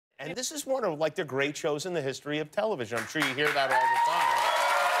And this is one of, like, the great shows in the history of television. I'm sure you hear that all the time.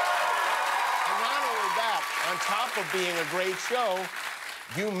 And not only that, on top of being a great show,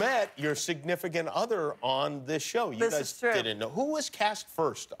 you met your significant other on this show. You guys didn't know. Who was cast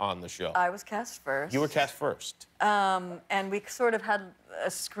first on the show? I was cast first. You were cast first. And we sort of had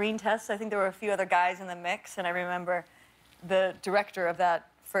a screen test. I think there were a few other guys in the mix, and I remember the director of that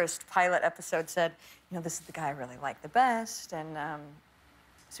first pilot episode said, you know, this is the guy I really like the best, and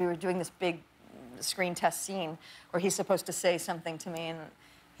so we were doing this big screen test scene where he's supposed to say something to me, and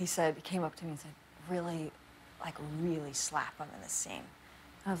he came up to me and said, really slap him in this scene.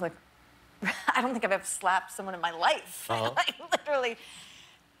 I was like, I don't think I've ever slapped someone in my life. Like, literally.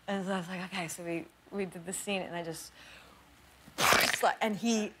 And so I was like, okay, so we did the scene, and I just slapped. And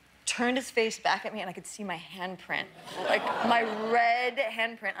he turned his face back at me, and I could see my handprint, like my red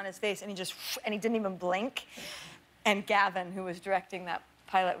handprint on his face, and he didn't even blink. And Gavin, who was directing that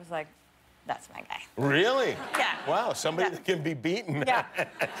pilot, was like, that's my guy. Really? Yeah. Wow, somebody that can be beaten. Yeah.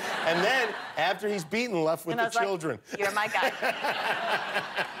 And then, after he's beaten, left with the children. Like, you're my guy.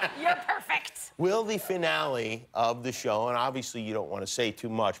 You're perfect. Will the finale of the show, and obviously you don't want to say too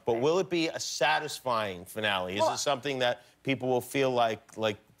much, but will it be a satisfying finale? Is it something that people will feel like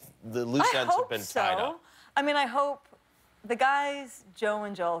the loose ends have been tied up? I mean, I hope the guys, Joe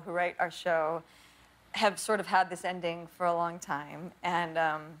and Joel, who write our show, have sort of had this ending for a long time, and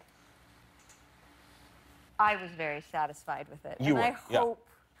I was very satisfied with it. You were, I hope.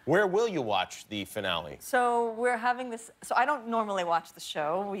 Where will you watch the finale? So we're having this. So I don't normally watch the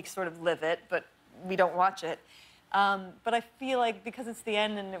show. We sort of live it, but we don't watch it. But I feel like because it's the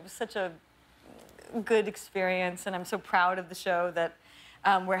end and it was such a good experience, and I'm so proud of the show that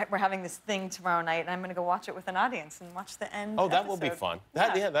we're having this thing tomorrow night, and I'm going to go watch it with an audience and watch the end. Oh, that will be fun.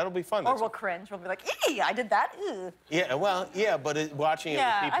 Yeah, that'll be fun. Or we'll cringe. We'll be like, "Ee, I did that." Ew. Yeah, well, yeah, but watching it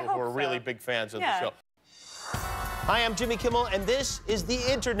with people who are really big fans of the show. Hi, I'm Jimmy Kimmel, and this is the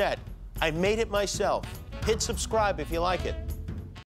Internet. I made it myself. Hit subscribe if you like it.